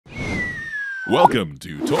Welcome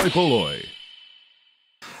to toy-polloi.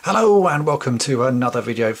 Hello and welcome to another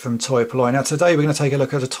video from toy-polloi. Now today we're going to take a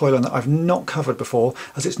look at a toy line that I've not covered before,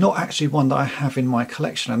 as it's not actually one that I have in my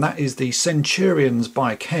collection, and that is the Centurions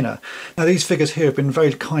by Kenner. Now these figures here have been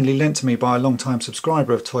very kindly lent to me by a long-time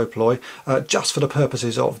subscriber of toy-polloi, just for the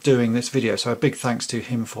purposes of doing this video, so a big thanks to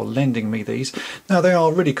him for lending me these. Now they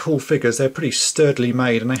are really cool figures, they're pretty sturdily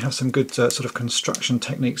made and they have some good sort of construction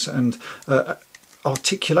techniques and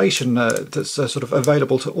articulation that's sort of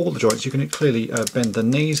available to all the joints. You can clearly bend the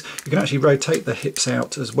knees, you can actually rotate the hips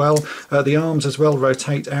out as well, the arms as well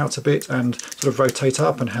rotate out a bit and sort of rotate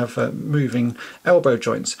up and have moving elbow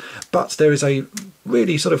joints. But there is a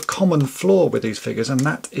really sort of common flaw with these figures, and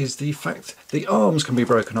that is the fact the arms can be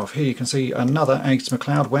broken off. Here you can see another Ace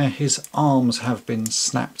McLeod where his arms have been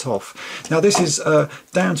snapped off. Now this is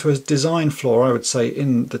down to a design flaw, I would say,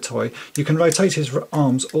 in the toy. You can rotate his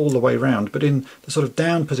arms all the way around, but in the sort of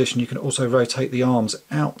down position you can also rotate the arms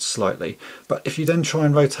out slightly. But if you then try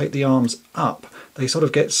and rotate the arms up, they sort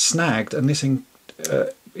of get snagged, and this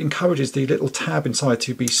encourages the little tab inside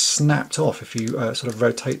to be snapped off if you sort of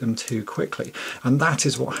rotate them too quickly, and that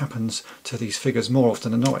is what happens to these figures more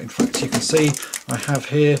often than not. In fact, you can see I have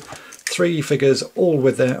here 3 figures all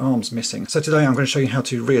with their arms missing. So today I'm going to show you how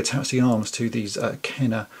to reattach the arms to these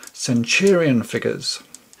Kenner Centurion figures.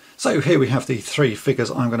 So here we have the 3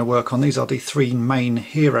 figures I'm going to work on. These are the 3 main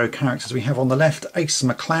hero characters. We have on the left Ace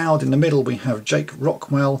McLeod, in the middle we have Jake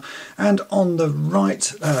Rockwell, and on the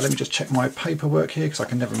right, let me just check my paperwork here because I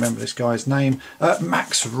can never remember this guy's name,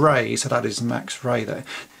 Max Ray. So that is Max Ray there.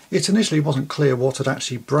 It initially wasn't clear what had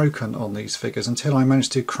actually broken on these figures until I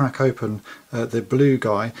managed to crack open the blue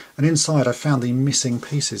guy, and inside I found the missing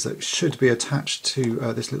pieces that should be attached to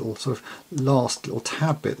this little sort of last little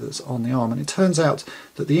tab bit that's on the arm. And it turns out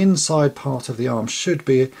that the inside part of the arm should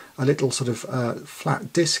be a little sort of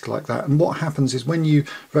flat disc like that, and what happens is when you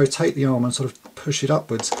rotate the arm and sort of push it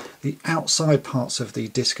upwards, the outside parts of the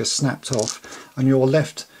disc are snapped off and you're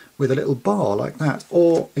left with a little bar like that,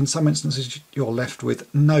 or in some instances you're left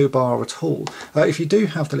with no bar at all. If you do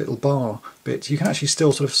have the little bar bit, you can actually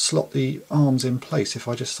still sort of slot the arms in place. If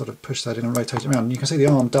I just sort of push that in and rotate it around, and you can see the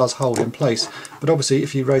arm does hold in place, but obviously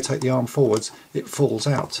if you rotate the arm forwards it falls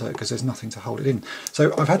out because there's nothing to hold it in.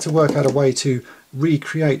 So I've had to work out a way to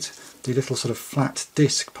recreate the little sort of flat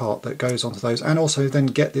disc part that goes onto those, and also then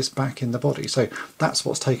get this back in the body. So that's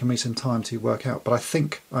what's taken me some time to work out, but I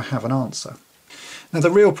think I have an answer. Now the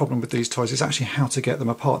real problem with these toys is actually how to get them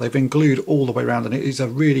apart. They've been glued all the way around and it is a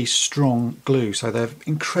really strong glue, so they're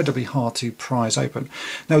incredibly hard to prise open.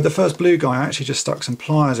 Now with the first blue guy I actually just stuck some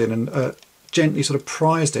pliers in and gently sort of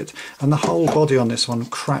prised it, and the whole body on this one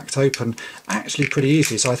cracked open actually pretty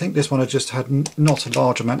easily. So I think this one had just had not a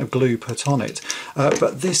large amount of glue put on it,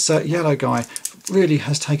 but this yellow guy really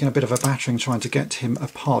has taken a bit of a battering trying to get him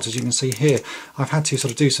apart. As you can see here, I've had to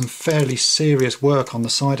sort of do some fairly serious work on the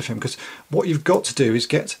side of him, because what you've got to do is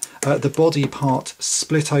get the body part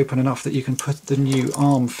split open enough that you can put the new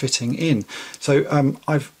arm fitting in. So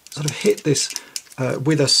I've sort of hit this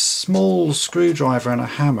with a small screwdriver and a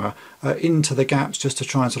hammer into the gaps just to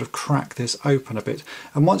try and sort of crack this open a bit.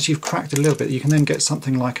 And once you've cracked it a little bit, you can then get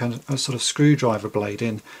something like a sort of screwdriver blade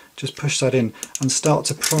in, just push that in and start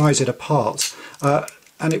to prise it apart.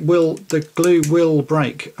 And it will, the glue will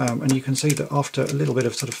break, and you can see that after a little bit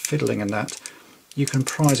of sort of fiddling and that, you can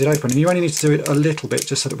prise it open, and you only need to do it a little bit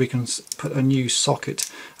just so that we can put a new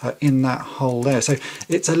socket in that hole there. So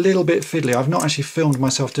it's a little bit fiddly. I've not actually filmed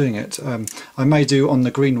myself doing it. I may do on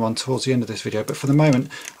the green one towards the end of this video, but for the moment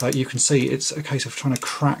you can see it's a case of trying to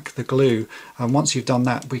crack the glue, and once you've done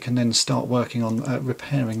that we can then start working on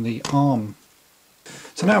repairing the arm.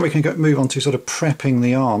 So now we can move on to sort of prepping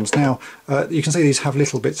the arms. Now you can see these have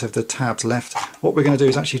little bits of the tabs left. What we're going to do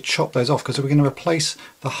is actually chop those off, because we're going to replace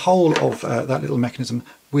the whole of that little mechanism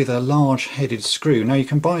with a large headed screw. Now you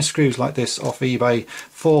can buy screws like this off eBay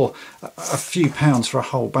for a few pounds for a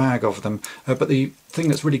whole bag of them, but the thing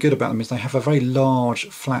that's really good about them is they have a very large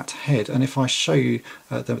flat head, and if I show you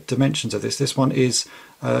the dimensions of this, this one is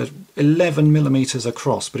 11mm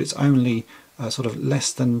across, but it's only sort of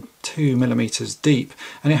less than 2mm deep,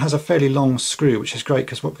 and it has a fairly long screw, which is great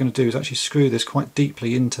because what we're going to do is actually screw this quite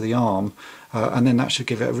deeply into the arm, and then that should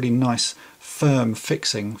give it a really nice firm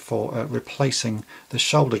fixing for replacing the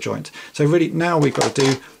shoulder joint. So really now we've got to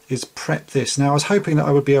do is prep this. Now I was hoping that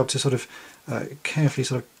I would be able to sort of carefully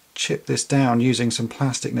sort of chip this down using some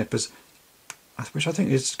plastic nippers, which I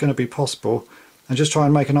think is going to be possible, and just try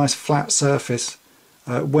and make a nice flat surface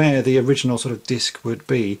where the original sort of disc would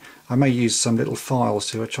be. I may use some little files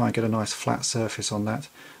to try and get a nice flat surface on that,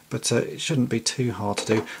 but it shouldn't be too hard to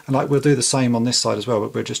do. And like, we'll do the same on this side as well,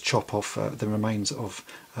 but we'll just chop off the remains of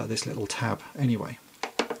this little tab anyway.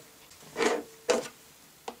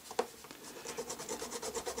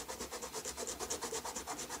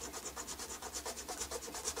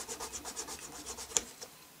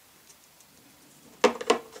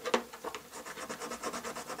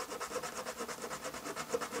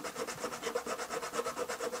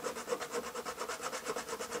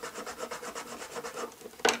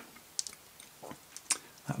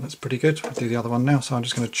 That's pretty good. We'll do the other one now. So I'm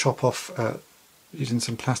just going to chop off using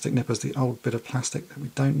some plastic nippers the old bit of plastic that we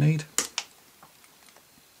don't need.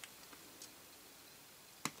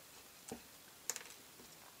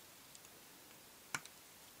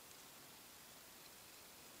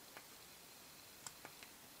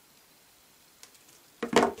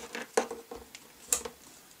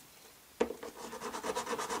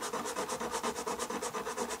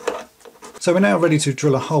 So we're now ready to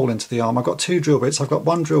drill a hole into the arm. I've got two drill bits. I've got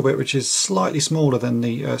one drill bit which is slightly smaller than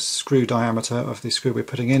the screw diameter of the screw we're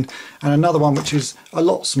putting in, and another one which is a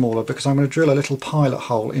lot smaller, because I'm going to drill a little pilot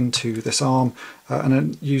hole into this arm and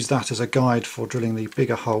then use that as a guide for drilling the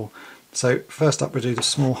bigger hole. So first up we'll do the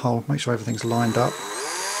small hole, make sure everything's lined up.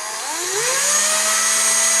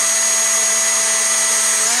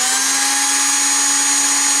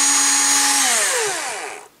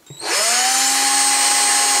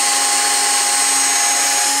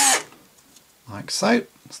 Like so.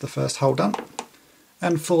 That's the first hole done.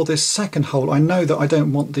 And for this second hole, I know that I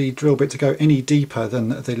don't want the drill bit to go any deeper than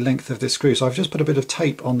the length of this screw, so I've just put a bit of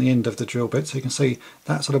tape on the end of the drill bit, so you can see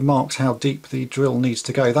that sort of marks how deep the drill needs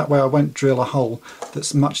to go. That way I won't drill a hole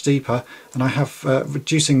that's much deeper, and I have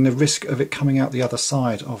reducing the risk of it coming out the other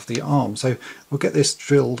side of the arm. So we'll get this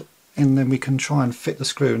drilled and then we can try and fit the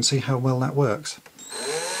screw and see how well that works.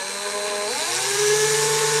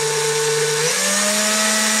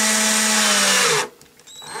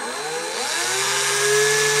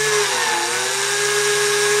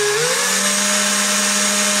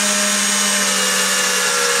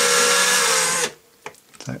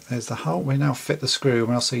 So there's the hole. We now fit the screw and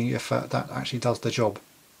we'll see if that actually does the job.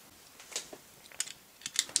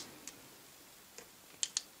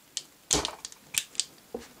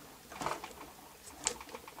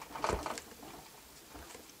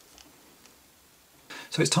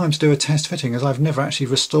 So it's time to do a test fitting, as I've never actually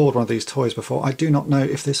restored one of these toys before. I do not know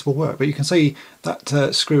if this will work, but you can see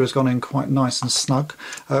that screw has gone in quite nice and snug.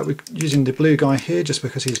 We're using the blue guy here just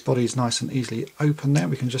because his body is nice and easily open there.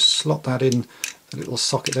 We can just slot that in the little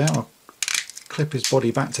socket there. I'll clip his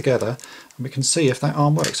body back together and we can see if that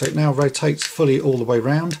arm works. So it now rotates fully all the way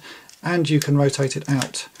round, and you can rotate it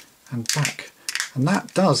out and back. And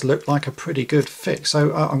that does look like a pretty good fix.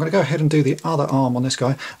 So I'm going to go ahead and do the other arm on this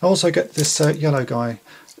guy. I'll also get this yellow guy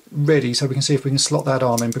ready so we can see if we can slot that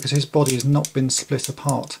arm in, because his body has not been split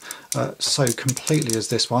apart so completely as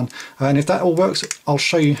this one. And if that all works, I'll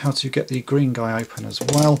show you how to get the green guy open as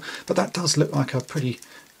well. But that does look like a pretty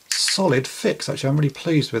solid fix, actually. I'm really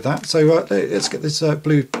pleased with that. So let's get this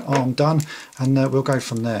blue arm done and we'll go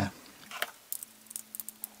from there.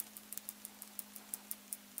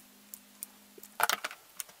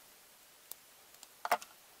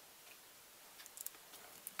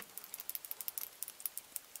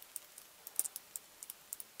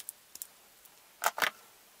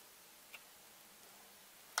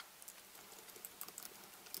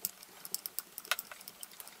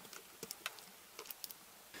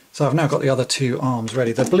 So I've now got the other two arms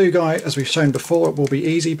ready. The blue guy, as we've shown before, will be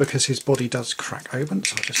easy because his body does crack open.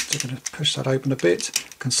 So I'm just going to push that open a bit,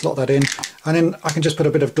 can slot that in, and then I can just put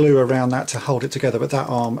a bit of glue around that to hold it together. But that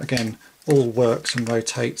arm, again, all works and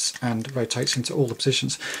rotates into all the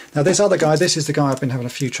positions. Now this other guy, this is the guy I've been having a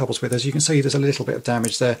few troubles with. As you can see, there's a little bit of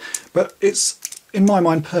damage there, but it's, in my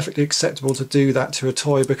mind, perfectly acceptable to do that to a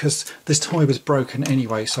toy because this toy was broken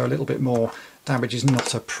anyway, so a little bit more damage is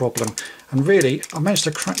not a problem. And really, I managed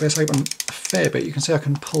to crack this open a fair bit. You can see I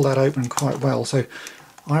can pull that open quite well. So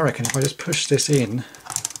I reckon if I just push this in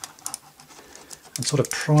and sort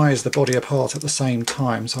of prise the body apart at the same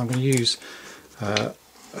time, so I'm going to use a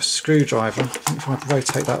screwdriver. I think if I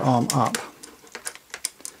rotate that arm up,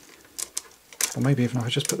 or maybe even if I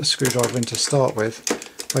just put the screwdriver in to start with,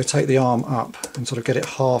 rotate the arm up and sort of get it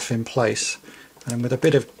half in place, and then with a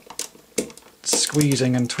bit of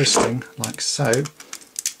squeezing and twisting like so,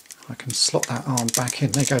 I can slot that arm back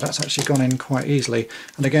in. There you go, that's actually gone in quite easily.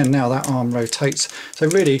 And again, now that arm rotates. So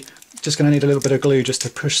really just going to need a little bit of glue just to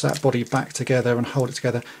push that body back together and hold it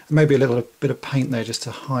together, and maybe a little bit of paint there just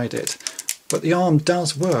to hide it. But the arm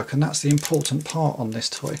does work, and that's the important part on this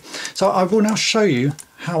toy. So I will now show you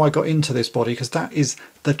how I got into this body, because that is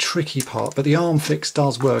the tricky part, but the arm fix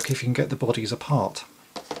does work if you can get the bodies apart.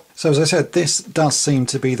 So as I said, this does seem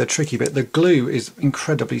to be the tricky bit. The glue is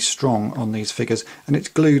incredibly strong on these figures, and it's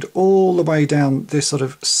glued all the way down this sort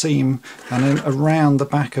of seam and then around the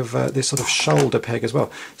back of this sort of shoulder peg as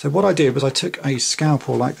well. So what I did was I took a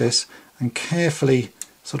scalpel like this and carefully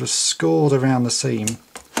sort of scored around the seam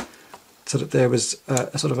so that there was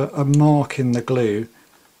a sort of a mark in the glue,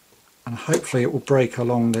 and hopefully it will break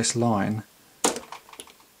along this line.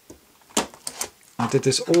 I did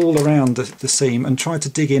this all around the seam and tried to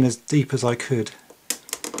dig in as deep as I could.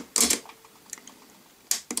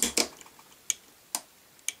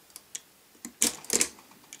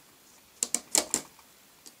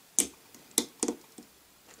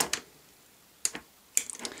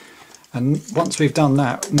 And once we've done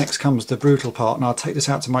that, next comes the brutal part, and I'll take this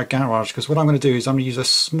out to my garage, because what I'm going to do is I'm going to use a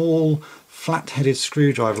small flat-headed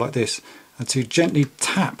screwdriver like this and to gently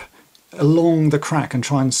tap along the crack and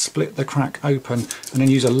try and split the crack open, and then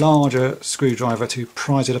use a larger screwdriver to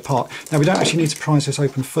prise it apart. Now we don't actually need to prise this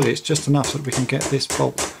open fully, it's just enough so that we can get this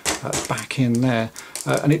bolt back in there,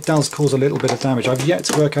 and it does cause a little bit of damage. I've yet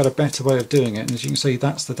to work out a better way of doing it, and as you can see,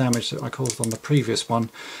 that's the damage that I caused on the previous one,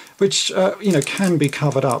 which you know, can be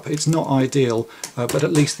covered up. It's not ideal, but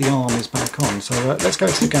at least the arm is back on. So let's go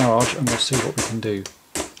to the garage and we'll see what we can do.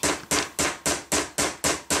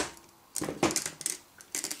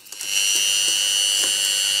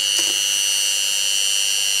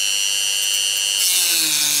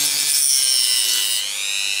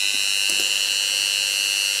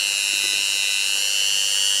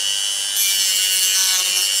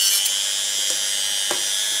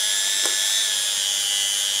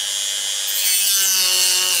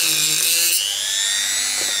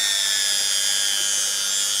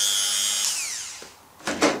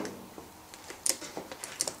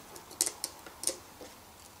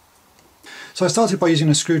 So I started by using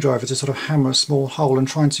a screwdriver to sort of hammer a small hole and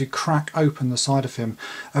trying to crack open the side of him,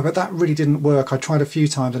 but that really didn't work. I tried a few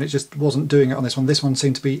times and it just wasn't doing it on this one. This one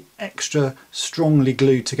seemed to be extra strongly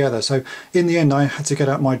glued together, so in the end I had to get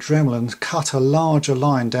out my Dremel and cut a larger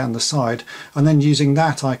line down the side, and then using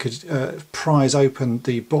that I could prise open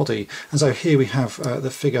the body. And so here we have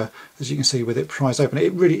the figure, as you can see, with it prised open.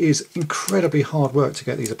 It really is incredibly hard work to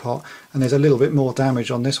get these apart, and there's a little bit more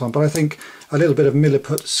damage on this one, but I think a little bit of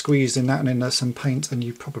milliput squeezed in that and in some paint and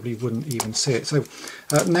you probably wouldn't even see it. So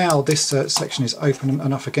now this section is open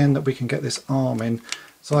enough again that we can get this arm in.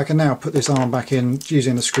 So I can now put this arm back in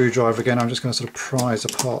using the screwdriver again. I'm just going to sort of prise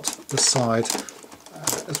apart the side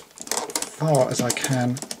as far as I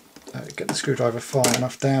can, get the screwdriver far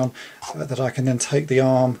enough down that I can then take the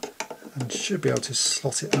arm and should be able to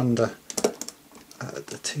slot it under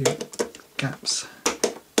the two gaps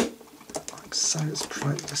like so.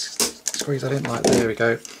 Let's squeeze that in like there we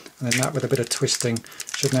go, and then that with a bit of twisting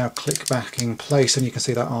should now click back in place, and you can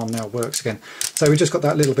see that arm now works again. So we just got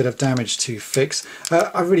that little bit of damage to fix.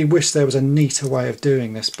 I really wish there was a neater way of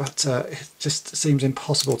doing this, but it just seems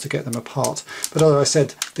impossible to get them apart. But as I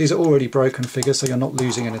said, these are already broken figures, so you're not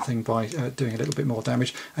losing anything by doing a little bit more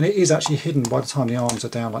damage, and it is actually hidden by the time the arms are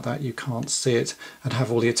down like that. You can't see it and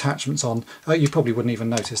have all the attachments on. You probably wouldn't even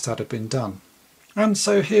notice that had been done. And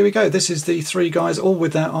so here we go, this is the three guys all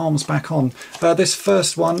with their arms back on. This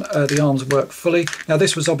first one, the arms work fully. Now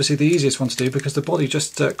this was obviously the easiest one to do because the body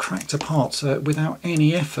just cracked apart without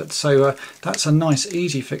any effort, so that's a nice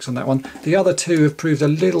easy fix on that one. The other two have proved a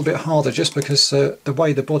little bit harder just because the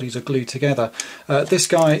way the bodies are glued together. This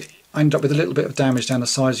guy, I ended up with a little bit of damage down the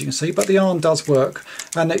side, as you can see, but the arm does work,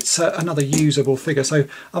 and it's another usable figure. So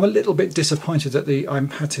I'm a little bit disappointed that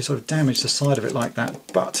I had to sort of damage the side of it like that,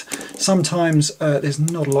 but sometimes there's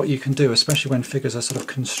not a lot you can do, especially when figures are sort of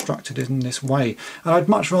constructed in this way. And I'd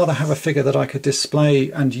much rather have a figure that I could display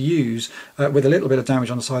and use with a little bit of damage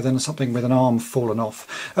on the side than something with an arm fallen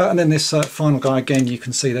off. And then this final guy, again, you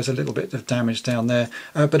can see there's a little bit of damage down there,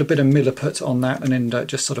 but a bit of milliput on that, and then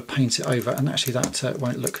just sort of paint it over, and actually that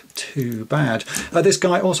won't look too bad. This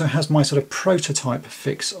guy also has my sort of prototype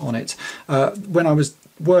fix on it. When I was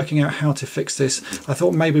working out how to fix this, I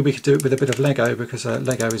thought maybe we could do it with a bit of Lego, because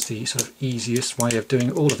Lego is the sort of easiest way of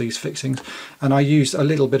doing all of these fixings, and I used a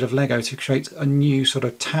little bit of Lego to create a new sort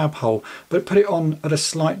of tab hole, but put it on at a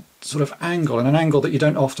slight sort of angle, and an angle that you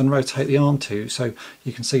don't often rotate the arm to, so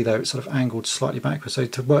you can see there it's sort of angled slightly backwards. So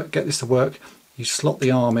to get this to work, You slot the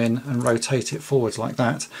arm in and rotate it forwards like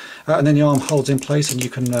that, and then the arm holds in place, and you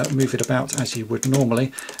can move it about as you would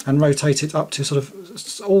normally and rotate it up to sort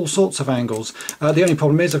of all sorts of angles. The only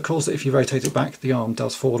problem is, of course, that if you rotate it back, the arm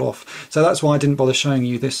does fall off. So that's why I didn't bother showing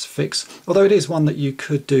you this fix, although it is one that you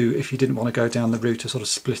could do if you didn't want to go down the route of sort of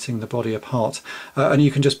splitting the body apart. And you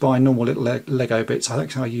can just buy normal little Lego bits. I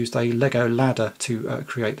think I used a Lego ladder to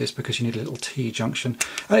create this, because you need a little T-junction,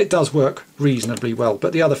 and it does work reasonably well.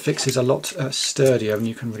 But the other fix is a lot sturdier, and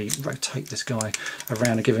you can really rotate this guy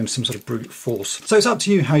around and give him some sort of brute force. So it's up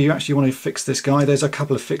to you how you actually want to fix this guy. There's a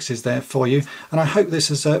couple of fixes there for you, and I hope this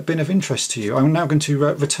has been of interest to you. I'm now going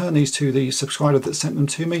to return these to the subscriber that sent them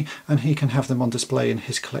to me, and he can have them on display in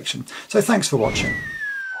his collection. So thanks for watching.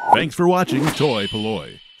 Thanks for watching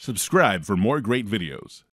Toy-Polloi. Subscribe for more great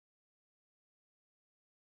videos.